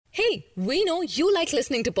See, we know you like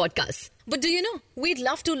listening to podcasts. But do you know? We'd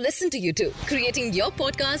love to listen to you too. Creating your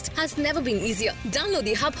podcast has never been easier. Download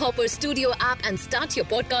the Hubhopper Studio app and start your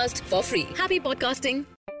podcast for free. Happy podcasting.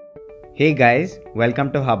 Hey guys,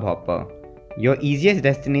 welcome to Hubhopper, your easiest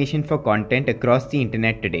destination for content across the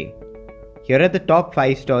internet today. Here are the top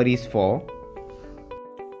 5 stories for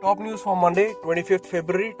Top news for Monday, 25th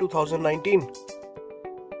February 2019.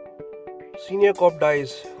 Senior cop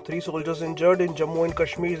dies. 3 soldiers injured in Jammu and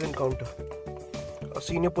Kashmir's encounter. A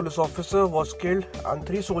senior police officer was killed and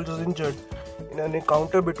 3 soldiers injured in an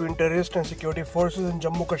encounter between terrorists and security forces in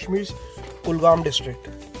Jammu Kashmir's Kulgam district.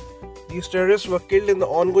 These terrorists were killed in the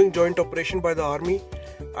ongoing joint operation by the army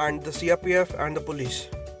and the CRPF and the police.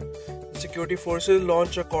 The security forces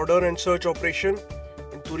launched a cordon and search operation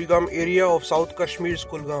in Turigam area of South Kashmir's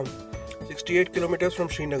Kulgam, 68 kilometers from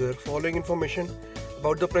Srinagar, following information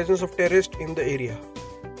about the presence of terrorists in the area.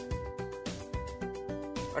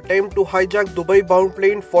 Attempt to hijack Dubai-bound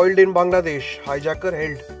plane foiled in Bangladesh. Hijacker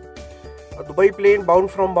held. A Dubai plane bound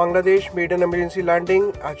from Bangladesh made an emergency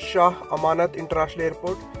landing at Shah Amanat International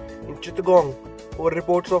Airport in Chittagong over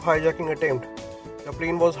reports of hijacking attempt. The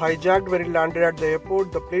plane was hijacked when it landed at the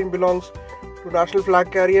airport. The plane belongs to national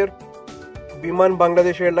flag carrier Biman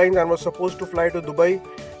Bangladesh Airlines and was supposed to fly to Dubai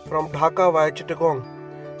from Dhaka via Chittagong.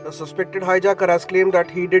 The suspected hijacker has claimed that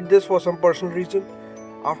he did this for some personal reason.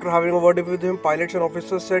 After having a word with him, pilots and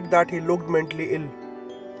officers said that he looked mentally ill.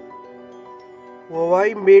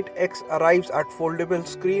 Huawei Mate X arrives at foldable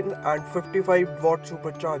screen and 55-watt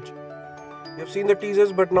supercharge. You have seen the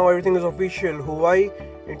teasers, but now everything is official. Huawei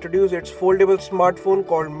introduced its foldable smartphone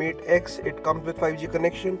called Mate X. It comes with 5G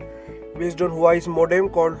connection based on Huawei's modem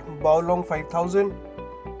called Baolong 5000.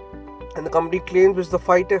 And the company claims it's the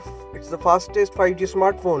fastest 5G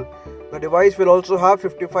smartphone. The device will also have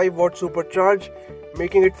 55-watt supercharge,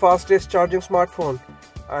 making it fastest charging smartphone.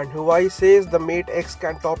 And Huawei says the Mate X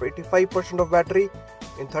can top 85% of battery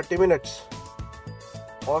in 30 minutes.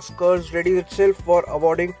 Oscars readies itself for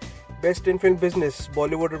awarding Best in Film Business.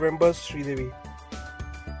 Bollywood remembers Sridevi.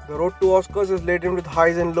 The road to Oscars is laden with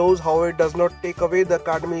highs and lows. However, it does not take away the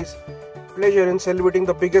Academy's pleasure in celebrating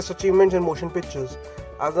the biggest achievements in motion pictures.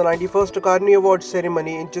 As the 91st Academy Awards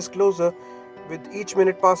ceremony inches closer, with each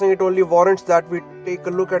minute passing, it only warrants that we take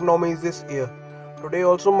a look at nominees this year. Today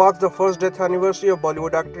also marks the first death anniversary of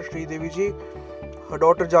Bollywood actress Sridevi ji. Her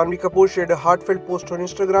daughter Janhvi Kapoor shared a heartfelt post on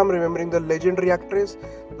Instagram remembering the legendary actress.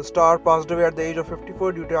 The star passed away at the age of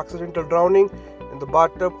 54 due to accidental drowning in the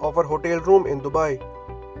bathtub of her hotel room in Dubai.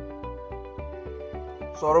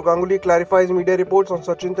 Sourav Ganguly clarifies media reports on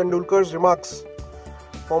Sachin Tendulkar's remarks.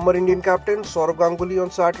 Former Indian captain Sourav Ganguly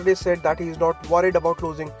on Saturday said that he is not worried about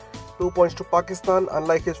losing 2 points to Pakistan,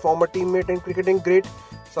 unlike his former teammate and cricketing great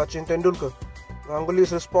Sachin Tendulkar.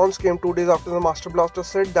 Ganguly's response came 2 days after the Master Blaster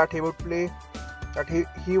said that he wanted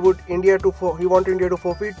India to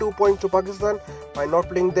forfeit 2 points to Pakistan by not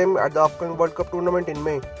playing them at the upcoming World Cup tournament in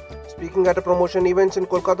May. Speaking at a promotion event in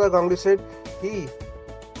Kolkata, Ganguly said he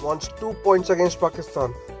wants 2 points against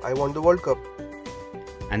Pakistan. I want the World Cup.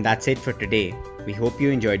 And that's it for today. We hope you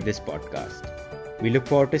enjoyed this podcast. We look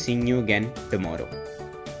forward to seeing you again tomorrow.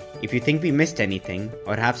 If you think we missed anything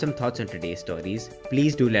or have some thoughts on today's stories,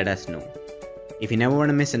 please do let us know. If you never want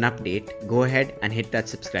to miss an update, go ahead and hit that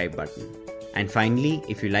subscribe button. And finally,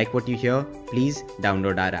 if you like what you hear, please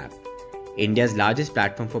download our app. India's largest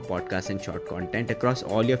platform for podcasts and short content across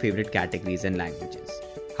all your favorite categories and languages.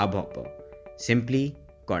 Hubhopper. Simply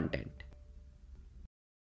content.